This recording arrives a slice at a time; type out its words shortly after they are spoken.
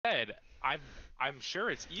I'm sure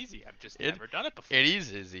it's easy. I've just It never done it before. it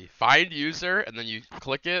is easy. Find user and then you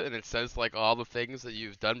click it and it says like all the things that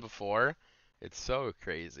you've done before. It's so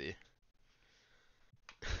crazy.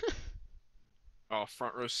 Oh,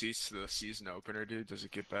 front row seats to the season opener, dude. Does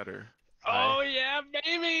it get better? I Oh yeah,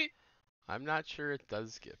 baby. I'm not sure it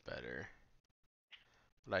does get better.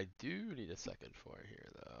 But I do need a second for it here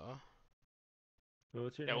though. Well,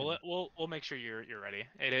 what's your Yeah, name? we'll make sure you're ready.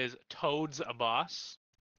 It is Toad's a boss.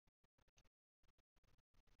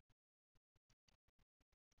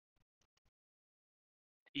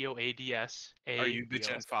 EOADS Are you the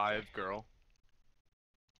Gen ABOS. 5 girl?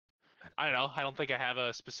 I don't know. I don't think I have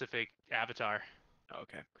a specific avatar.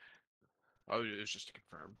 Okay. Oh, it was just to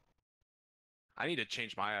confirm. I need to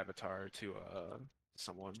change my avatar to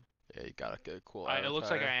someone. Yeah, you got a good cool It looks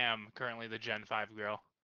like I avatar. am currently the Gen 5 girl.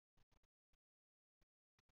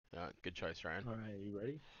 Yeah, good choice, Ryan. All right, you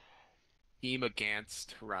ready? Team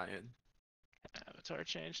against Ryan. Avatar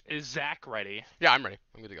change. Is Zach ready? Yeah, I'm ready.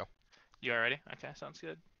 I'm good to go. You are ready? Okay, sounds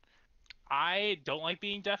good. I don't like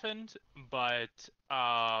being deafened, but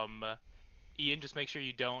Ian, just make sure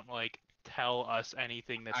you don't like tell us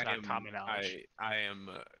anything that's not common knowledge. I am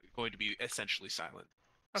going to be essentially silent.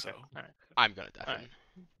 Okay, So all right. I'm gonna All deafen.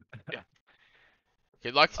 right. Yeah.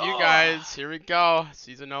 Good luck to you Oh! guys. Here we go.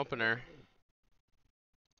 Season opener.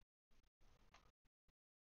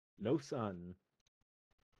 No sun.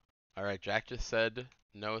 All right, Jack just said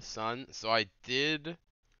no sun, so I did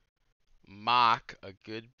mock a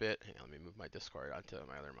good bit. Hang on, let me move my Discord onto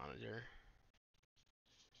my other monitor.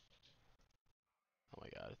 Oh my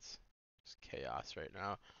god, it's chaos right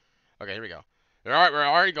now. Okay, here we go. All right, we're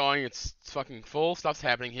already going. It's fucking full stuff's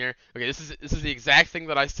happening here. Okay, this is the exact thing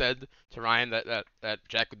that I said to Ryan that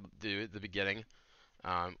Jack would do at the beginning.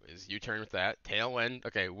 Is U-turn with that tailwind.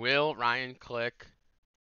 Okay, will Ryan click?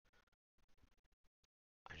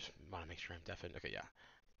 I just want to make sure I'm deafened. Okay, yeah.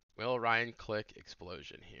 Will Ryan click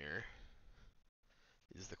explosion here?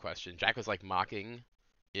 Is the question. Jack was like mocking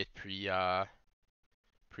it pre-go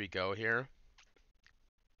here,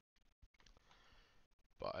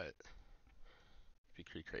 but be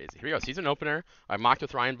pretty crazy. Here we go. Season opener. I mocked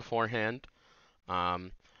with Ryan beforehand.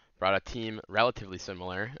 Um, brought a team relatively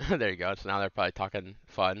similar. There you go. So now they're probably talking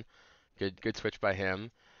fun. Good switch by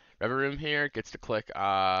him. Rever Room here gets to click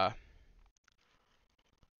high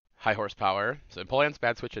horsepower. So Napoleon's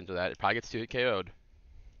bad switch into that. It probably gets 2-hit KO'd.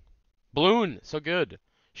 Balloon, so good.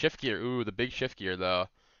 Shift gear. Ooh, the big shift gear though.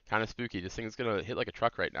 Kind of spooky. This thing's gonna hit like a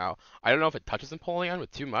truck right now. I don't know if it touches Napoleon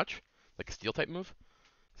with too much, like a steel type move.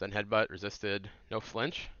 Then headbutt, resisted, no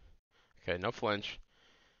flinch. Okay, no flinch.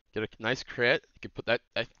 Get a nice crit. You could put that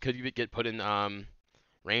could get put in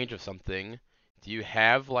range of something. Do you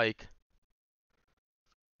have like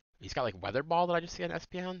he's got like weather ball that I just see on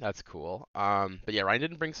SPN? That's cool. But yeah, Ryan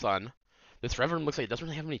didn't bring sun. This Reverend looks like it doesn't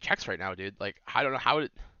really have any checks right now, dude. Like I don't know how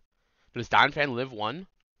it does Donphan live one?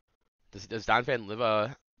 Does Donphan live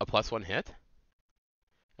a +1 hit?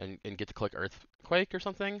 And get to click Earthquake or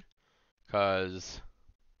something? Cause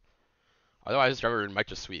otherwise Reverend might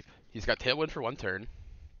just sweep. He's got Tailwind for one turn.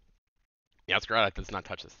 Yeah, Scarlet does not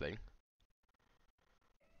touch this thing.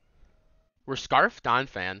 We're Scarf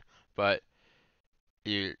Donphan, but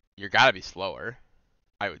you're gotta be slower,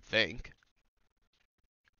 I would think.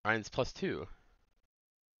 Ryan's +2.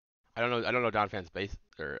 I don't know Donphan's base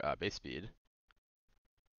speed.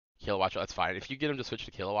 Kilowatt, that's fine. If you get him to switch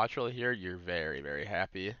to Kilowatt here, you're very, very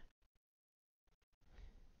happy.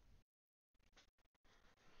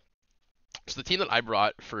 So the team that I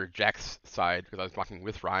brought for Jack's side, because I was talking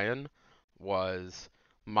with Ryan, was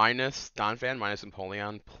minus Donphan, minus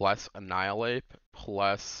Empoleon, plus Annihilate,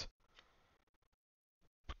 plus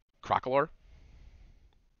Crocolore.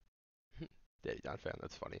 Daddy Donphan,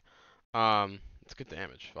 that's funny. It's good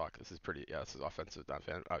damage. Fuck, this is pretty. Yeah, this is offensive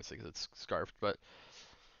Donphan, obviously because it's scarfed, but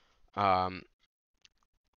and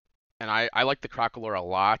I like the Crocolore a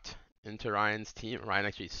lot into Ryan's team. Ryan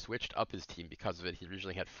actually switched up his team because of it. He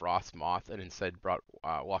originally had Frost Moth and instead brought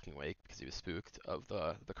Walking Wake because he was spooked of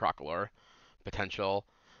the Crocolore potential.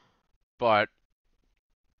 But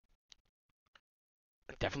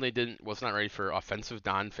definitely was not ready for offensive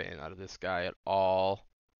Donphan out of this guy at all.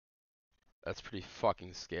 That's pretty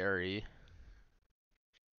fucking scary.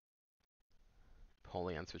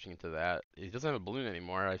 Polion switching into that. He doesn't have a balloon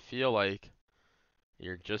anymore. I feel like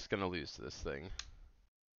you're just gonna lose to this thing.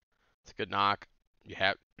 It's a good knock.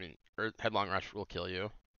 I mean, Headlong Rush will kill you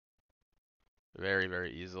very,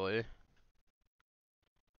 very easily.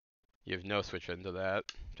 You have no switch into that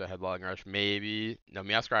to Headlong Rush. Maybe no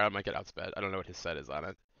Meowscarada might get outsped. I don't know what his set is on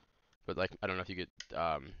it, but like I don't know if you could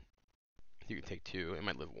you can take 2. It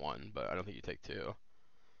might live 1, but I don't think you take 2.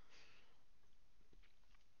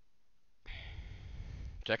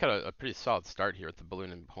 Jack had a pretty solid start here with the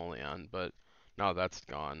balloon and Napoleon, but now that's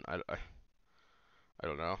gone. I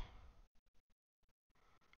don't know.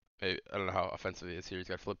 I don't know how offensive he is here. He's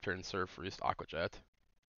got flip turn, serve, first, Aqua Jet.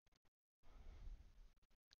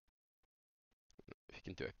 If you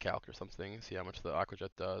can do a calc or something, see how much the Aqua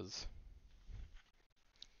Jet does.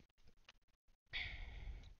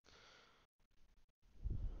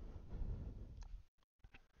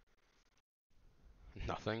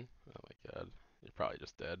 Nothing? Oh my god. You're probably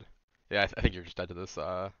just dead. Yeah, I think you're just dead to this,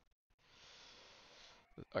 alright.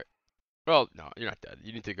 Well, no, you're not dead.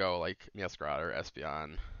 You need to go, like, Meowscarada or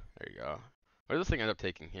Espeon. There you go. What does this thing end up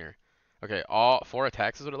taking here? Okay, all 4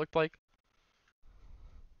 attacks is what it looked like?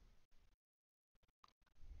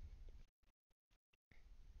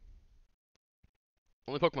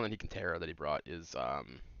 Only Pokemon that he can Terra that he brought is,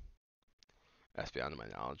 Espeon to my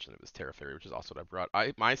knowledge, and it was Terra Fairy, which is also what I brought.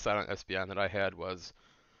 My side on Espeon that I had was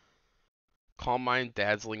Calm Mind,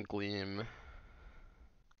 Dazzling Gleam,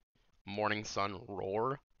 Morning Sun,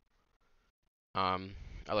 Roar. I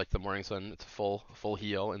like the Morning Sun. It's full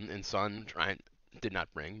heal in Sun. Did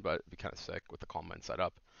not bring, but it'd be kind of sick with the Calm Mind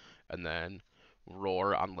setup. And then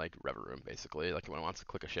Roar on like Reverum, basically. Like when it wants to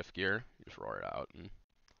click a shift gear, you just roar it out and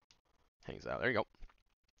hangs out. There you go.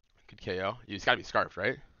 Good KO. He's got to be Scarfed,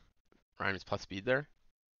 right? Ryan is plus speed there.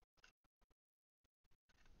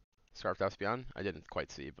 Scarfed Espeon. I didn't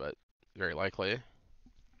quite see, but very likely.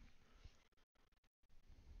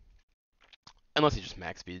 Unless he's just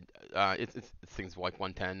max speed. It's things like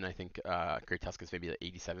 110. I think Great Tusk is maybe like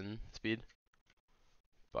 87 speed.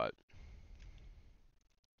 But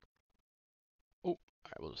oh,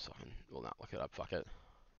 alright, we'll not look it up. Fuck it.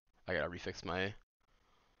 I gotta refix my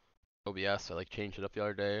OBS. I like changed it up the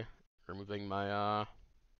other day, removing my what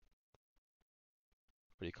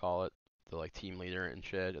do you call it? The like team leader and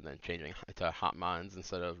shit, and then changing it to Hot Mons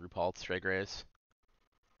instead of RuPaul's Stray Grace.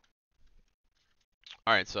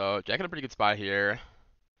 All right, so Jack in a pretty good spot here.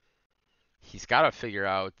 He's got to figure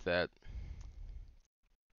out that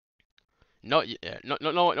no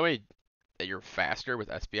way that you're faster with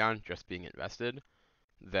Espeon just being invested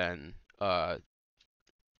than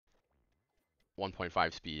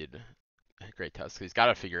 1.5 speed Great Tusk. He's got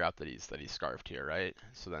to figure out that he's scarfed here, right?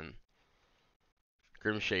 So then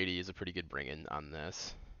Grim Shady is a pretty good bring-in on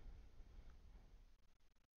this.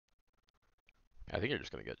 I think you're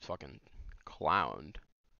just gonna get fucking clowned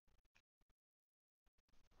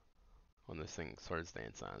when this thing Swords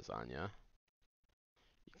Dance is on ya.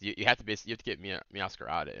 You have to get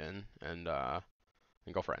Meowscarada in and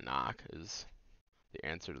go for a knock is the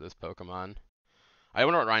answer to this Pokemon. I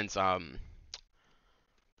wonder what Ryan's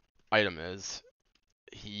item is.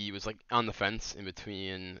 He was like on the fence in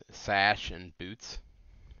between Sash and Boots.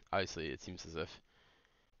 Obviously, it seems as if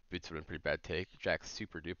Boots would have been a pretty bad take. Jack's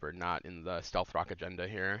super duper not in the Stealth Rock agenda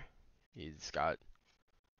here. He's got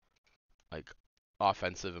like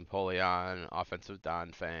offensive Empoleon, offensive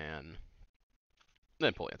Donphan.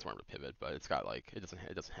 Then Empoleon's more of a pivot, but it's got like it doesn't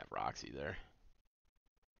have rocks either.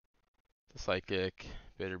 The Psychic,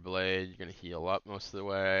 Bitter Blade, you're gonna heal up most of the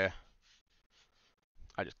way.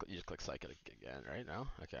 You just click Psychic again, right now?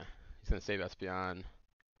 Okay. He's gonna save Espeon.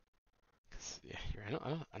 Yeah, I don't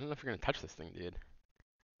know if you're gonna touch this thing, dude.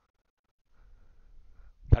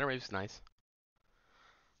 Tidal Wave's nice.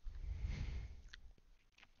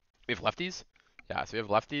 We have lefties? Yeah, so we have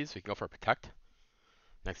lefties. We can go for a Protect.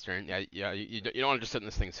 Next turn. Yeah. You don't want to just sit in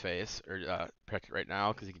this thing's face or Protect it right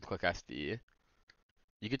now because you can click SD.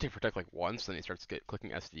 You could take Protect like once, then he starts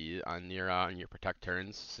clicking SD on your Protect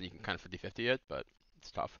turns, so you can kind of 50-50 it, but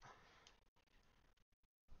it's tough.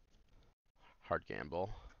 Hard gamble.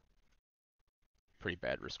 Pretty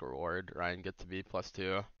bad risk reward. Ryan gets to be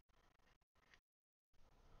 +2.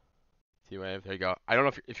 T-Wave, there you go. I don't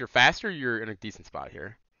know if you're faster, you're in a decent spot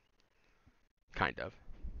here. Kind of.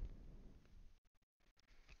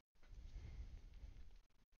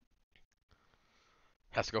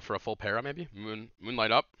 Has to go for a full para maybe?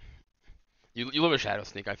 Moonlight up. You live a Shadow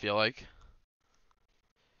Sneak, I feel like.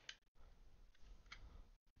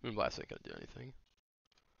 Moonblast ain't gonna do anything.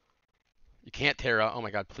 You can't Terra. Oh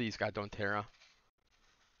my god, please God, don't Terra.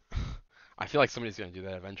 I feel like somebody's gonna do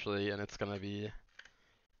that eventually, and it's gonna be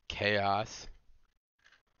chaos.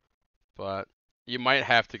 But you might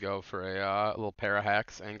have to go for a little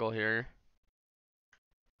Parahax angle here.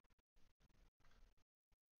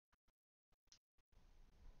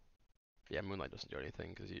 Yeah, Moonlight doesn't do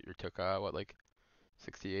anything because you took what, like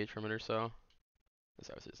 68 from it or so. This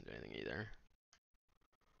obviously doesn't do anything either.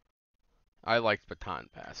 I liked Baton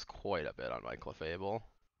Pass quite a bit on my Clefable.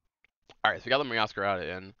 Alright, so we got the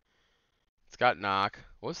Meowscarada in. It's got Knock.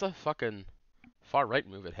 What was the fucking far right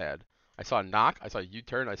move it had? I saw a knock, I saw a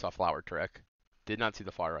U-turn, I saw a flower trick. Did not see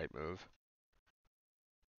the far right move.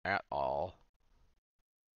 At all.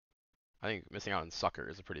 I think missing out on sucker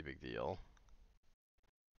is a pretty big deal.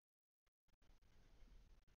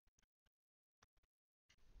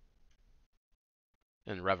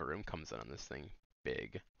 And Reverum comes in on this thing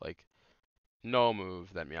big. Like, no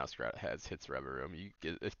move that Meowscarada has hits Reverum.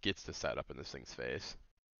 It gets to set up in this thing's face.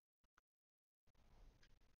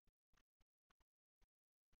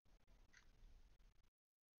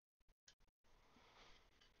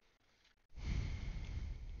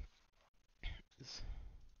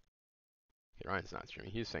 Okay, Ryan's not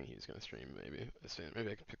streaming. He was saying he was going to stream, maybe.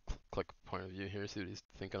 Maybe I can click point of view here, see what he's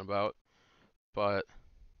thinking about. But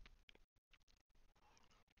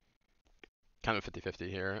kind of 50-50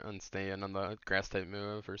 here on staying on the grass type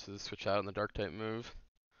move versus switch out on the dark type move.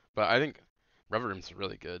 But I think Reverum's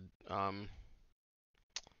really good.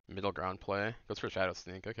 Middle ground play. Goes for Shadow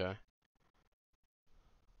Sneak, okay.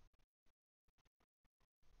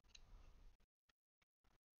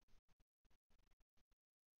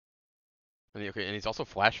 And he's also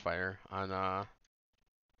Flash Fire on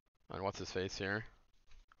what's his face here.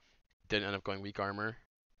 Didn't end up going weak armor.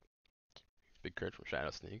 Big crit from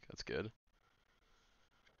Shadow Sneak, that's good.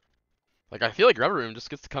 Like, I feel like Reverum just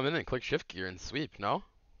gets to come in and click shift gear and sweep, no?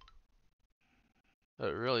 It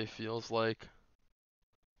really feels like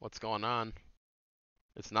what's going on.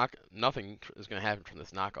 It's not, nothing is going to happen from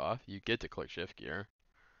this knockoff. You get to click shift gear.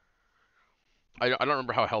 I don't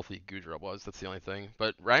remember how healthy Gudra was, that's the only thing.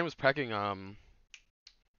 But Ryan was packing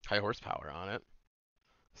high horsepower on it.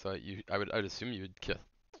 So I'd assume you would kill,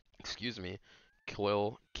 excuse me,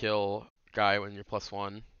 kill guy when you're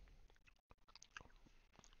 +1.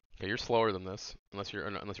 Okay, you're slower than this, unless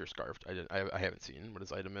you're scarfed. I haven't seen what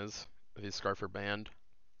his item is. If he's scarf or banned.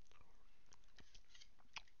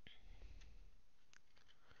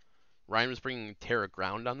 Ryan was bringing Terra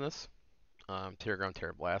Ground on this. Terra Ground,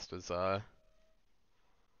 Terra Blast was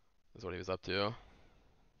what he was up to.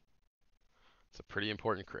 It's a pretty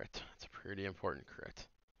important crit. It's a pretty important crit.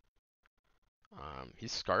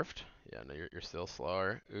 He's scarfed. Yeah, no, you're still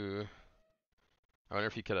slower. Ooh. I wonder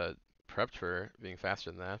if he could have prepped for being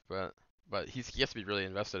faster than that, but he has to be really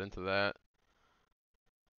invested into that.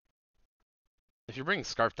 If you're bringing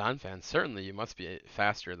Scarf Donphan, certainly you must be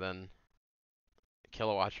faster than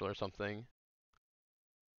Kilowattrel or something.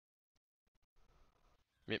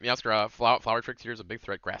 Meowscarada, Flower Trick here is a big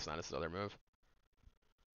threat. Grass Knot is his other move.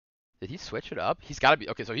 Did he switch it up? He's got to be.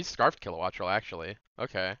 Okay, so he's Scarfed Kilowattrel, actually.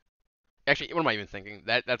 Okay. Actually, what am I even thinking?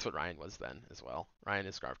 That's what Ryan was then, as well. Ryan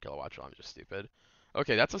is Scarfed Kilowattrel, I'm just stupid.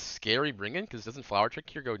 Okay, that's a scary bring-in, because doesn't Flower Trick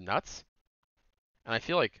here go nuts? And I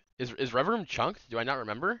feel like, is Reverum chunked? Do I not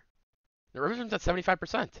remember? The Reverum's at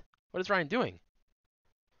 75%. What is Ryan doing?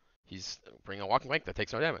 He's bringing a Walking Wake that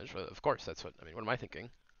takes no damage. Of course, that's what, I mean, what am I thinking?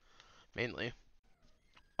 Mainly.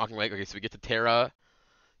 Walking Wake, okay, so we get to Terra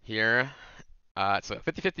here. So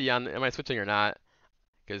 50-50 on am I switching or not,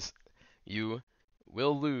 because you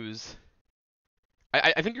will lose.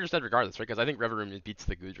 I think you're just dead regardless, right? Because I think Reverum beats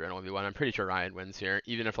the Gudra in 1v1. I'm pretty sure Ryan wins here,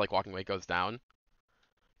 even if like Walking Wake goes down.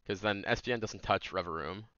 Because then SPN doesn't touch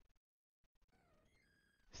Reverum.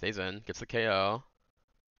 Stays in, gets the KO.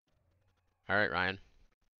 Alright, Ryan.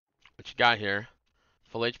 What you got here?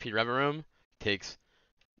 Full HP Reverum takes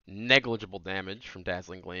negligible damage from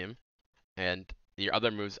Dazzling Gleam. And your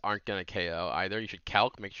other moves aren't going to KO either. You should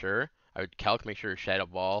calc, make sure. I would calc, make sure Shadow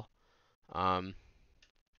Ball.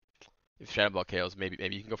 If Shadow Ball KOs, maybe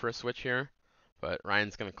you can go for a switch here. But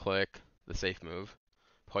Ryan's going to click the safe move.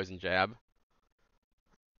 Poison Jab.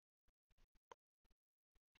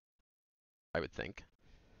 I would think.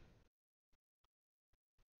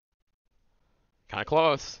 Kind of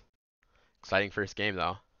close. Exciting first game,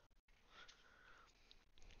 though.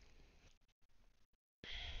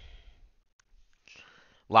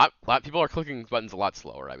 Lot people are clicking buttons a lot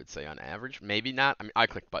slower, I would say, on average. Maybe not. I mean, I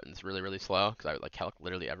click buttons really, really slow because I would like calc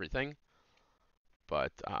literally everything.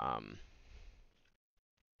 But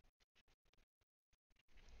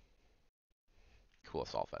cool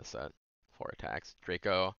Assault Vest set. 4 attacks.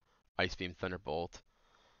 Draco, Ice Beam, Thunderbolt,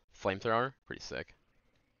 Flamethrower. Pretty sick.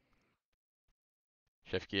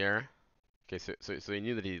 Shift Gear. Okay, so he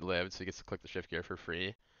knew that he lived, so he gets to click the Shift Gear for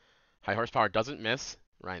free. High Horsepower doesn't miss.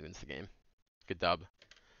 Ryan wins the game. Good dub.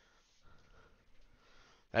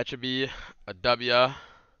 That should be a W.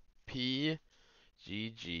 P.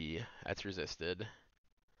 GG. That's resisted.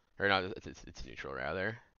 Or no, it's neutral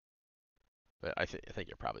rather. But I think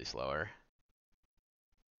you're probably slower.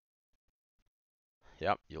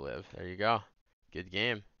 Yep, you live. There you go. Good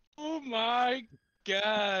game. Oh my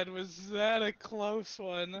god, was that a close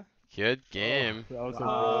one? Good game. That was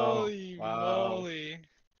Wow. Holy Wow. moly!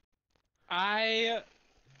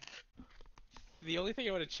 The only thing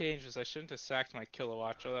I would have changed was I shouldn't have sacked my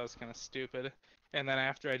Kilowattrel. That was kind of stupid. And then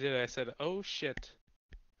after I did it, I said, "Oh shit!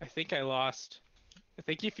 I think I lost. I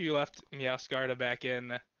think if you left Meowscarda back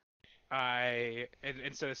in,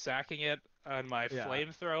 instead of sacking it on my Yeah.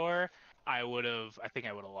 flamethrower, I think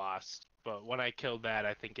I would have lost. But when I killed that,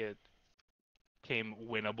 I think it came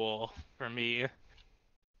winnable for me.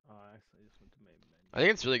 Oh, I actually just went to main menu. I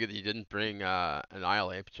think it's really good that you didn't bring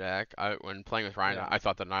Annihilate, Jack. When playing with Ryan, Yeah. I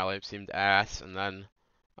thought the Annihilate seemed ass, and then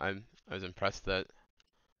I was impressed that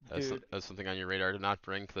Dude, that's something on your radar to not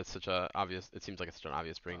bring, because it's such a obvious. It seems like it's such an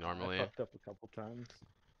obvious bring normally. I fucked up a couple times.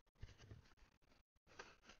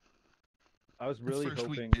 I was really first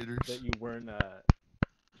week hoping jitters. that you weren't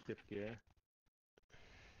shift gear.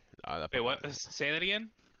 That Wait, Pokemon- what? Say that again?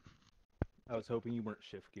 I was hoping you weren't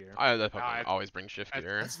shift gear. That Pokemon I- always brings shift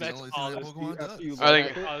gear. That's the That's only all thing that that's- Pokemon after you does. I think-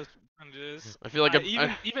 look at it, all it is. I feel like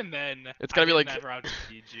even then, it's gotta be like never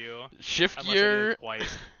outspeed you shift unless I did gear. it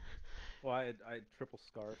twice. well, I had triple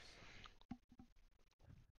scarfs.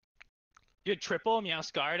 You had triple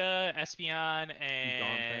Meowscarda, Espeon,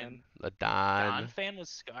 and The Don. Donphan was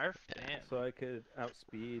Scarf. Yeah. Damn. So I could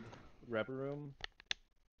outspeed Reverum.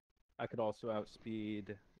 I could also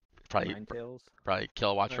outspeed Probably Ninetales.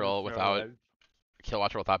 Kilowattrel without Edge.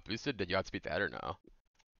 Kilowattrel without boosted. Did you outspeed that or no?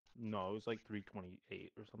 No, it was like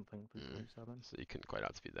 328 or something, 327. So you couldn't quite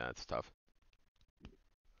outspeed that. It's tough.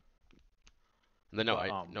 And then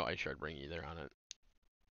But, no ice shard ring either on it.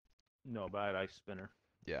 No, but I had Ice Spinner.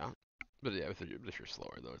 Yeah, but yeah, if you're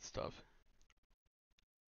slower though, it's tough.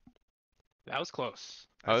 That was close.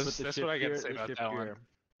 I was- That's, But the that's what I got to shift say gear- the about shift that one. gear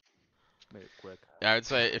made it quick. Yeah, I would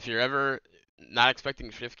say if you're ever not expecting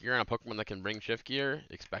shift gear on a Pokemon that can bring shift gear,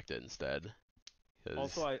 expect it instead. 'Cause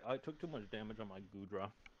Also, I took too much damage on my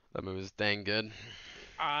Goodra. that move is dang good.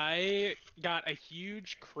 I got a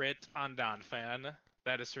huge crit on Donphan.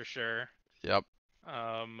 That is for sure. Yep.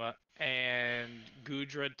 And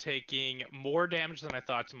Gudra taking more damage than I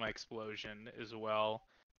thought to my explosion as well.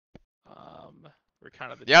 We're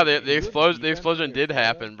kind of the Yeah, two the games. explosion defense on your did Sarah?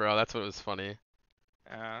 happen, bro. That's what was funny.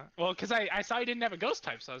 Well, because I saw he didn't have a ghost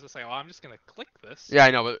type, so I was just like, well, I'm just gonna click this. Yeah,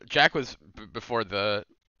 I know, but Jack was before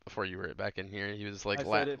you were back in here. He was like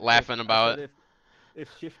I said laughing about it. If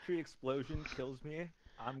Shift Tree Explosion kills me,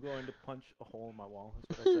 I'm going to punch a hole in my wall.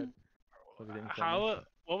 That's what I said. So they didn't kill me.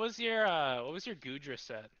 What was your Gudra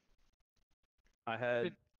set? I had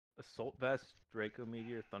did- Assault Vest, Draco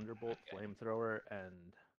Meteor, Thunderbolt, Flamethrower,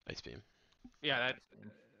 and Ice beam. Yeah, Ice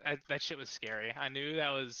Beam. that shit was scary. I knew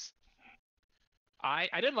that was. I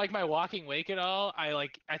didn't like my Walking Wake at all. I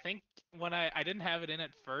think when I didn't have it in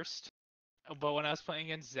at first, but when I was playing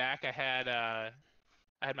against Zach, I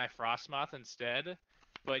had my Frostmoth instead,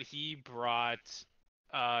 but he brought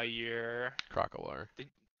your Crocodile.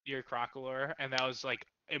 Crocolore, and that was like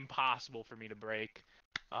impossible for me to break.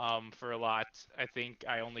 For a lot, I think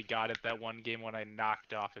I only got it that one game when I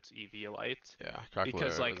knocked off its Eviolite. Yeah, Crocodile.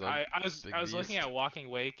 Because like was a big I was looking beast. at Walking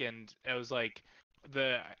Wake, and it was like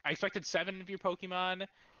I expected 7 of your Pokemon,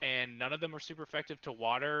 and none of them were super effective to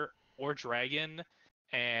water or dragon,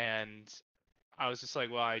 and I was just like,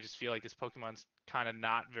 well, I just feel like this Pokemon's kind of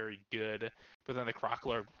not very good. But then the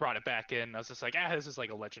Crocodile brought it back in. And I was just like, this is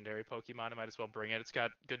like a legendary Pokemon. I might as well bring it. It's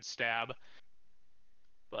got good stab.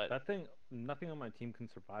 But That thing, nothing on my team can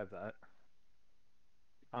survive that.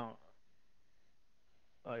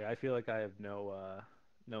 I feel like I have no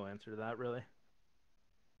answer to that really.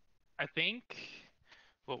 I think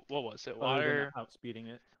what was it? Other Water. than outspeeding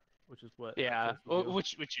it, which is what. Yeah, I'm supposed to do.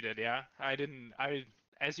 which you did, yeah.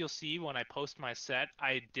 As you'll see when I post my set,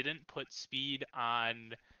 I didn't put speed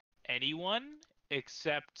on anyone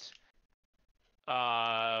except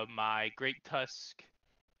my Great Tusk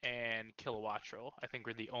and Kilowattrel. I think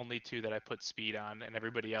were the only 2 that I put speed on, and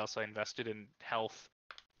everybody else I invested in health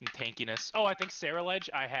and tankiness. Oh, I think Ceruledge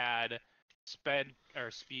I had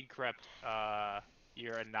speed crept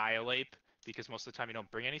your Annihilate, because most of the time you don't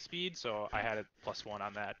bring any speed, so I had a +1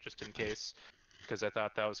 on that just in case, because I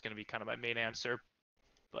thought that was going to be kind of my main answer.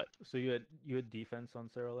 But So you had defense on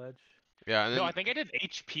Ceruledge? Yeah, and then, no, I think I did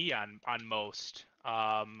HP on most.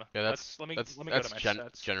 yeah, Let me that's go to my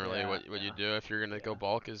sets. generally Yeah, what you yeah. do if you're gonna go Yeah.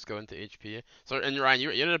 bulk is go into HP. So and Ryan,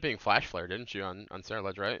 you ended up being Flash Flare, didn't you, on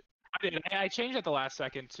Ledge, right? I did. I changed at the last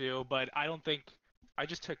second too, but I don't think I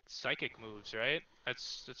just took psychic moves, right?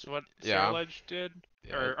 That's what Yeah. Ceruledge did,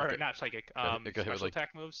 Yeah, or it not psychic. it could hit with, Special like-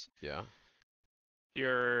 attack moves. Yeah.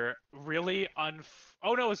 You're really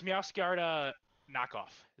Oh no, it was Meowscarda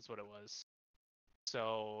knockoff is what it was.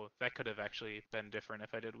 So that could have actually been different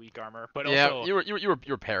if I did weak armor. But Yeah, also, you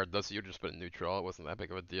were paired though, so you just put it neutral. It wasn't that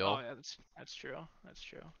big of a deal. oh yeah, that's true. That's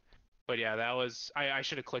true. But yeah, that was I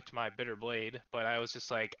should have clicked my bitter blade, but I was just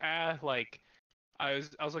like like I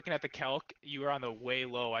was looking at the calc. You were on the way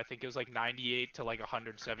low. I think it was like 98 to like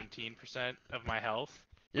 117% of my health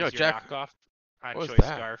You know, was your Jack, knockoff on what was Choice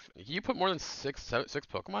that? Scarf. You put more than six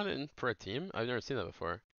Pokemon in for a team? I've never seen that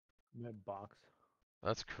before. My box.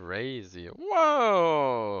 That's crazy.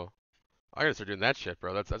 Whoa! I gotta start doing that shit,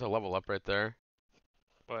 bro. That's a level up right there.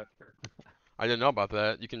 But I didn't know about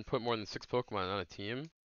that. You can put more than 6 Pokemon on a team.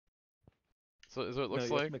 So is what it No, looks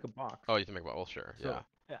you have like. to make a box. Oh, you can make well, sure, So, yeah.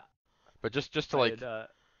 yeah. But just to I like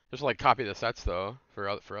did, copy the sets though for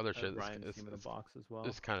other I shit. had Ryan's team in a box as well.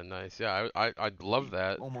 It's kind of nice. Yeah, I'd love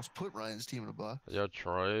that. Almost put Ryan's team in a box. Yo,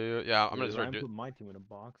 Troy. Yeah, I'm gonna Ryan put my team in a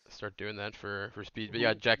box. start doing that for speed. But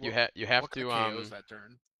yeah, Jack, you What- have what to got KOs that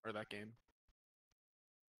turn or that game?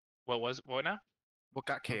 what now? What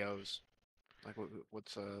got KOs? Like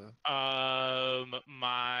what's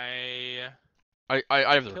My I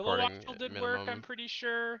have the recording Kilowattrel did minimum. work. I'm pretty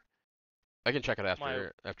sure. I can check it My-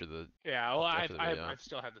 after the. Yeah, well, after the video. I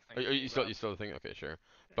still have the thing. You pulled still up. think? Okay, sure.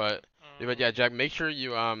 But yeah, Jack, make sure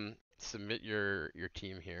you submit your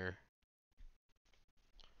team here.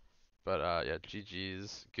 But yeah,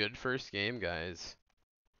 GG's. Good first game, guys.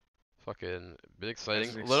 Fucking bit exciting.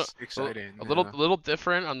 exciting? A little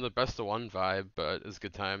different on the best of one vibe, but it's a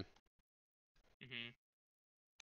good time.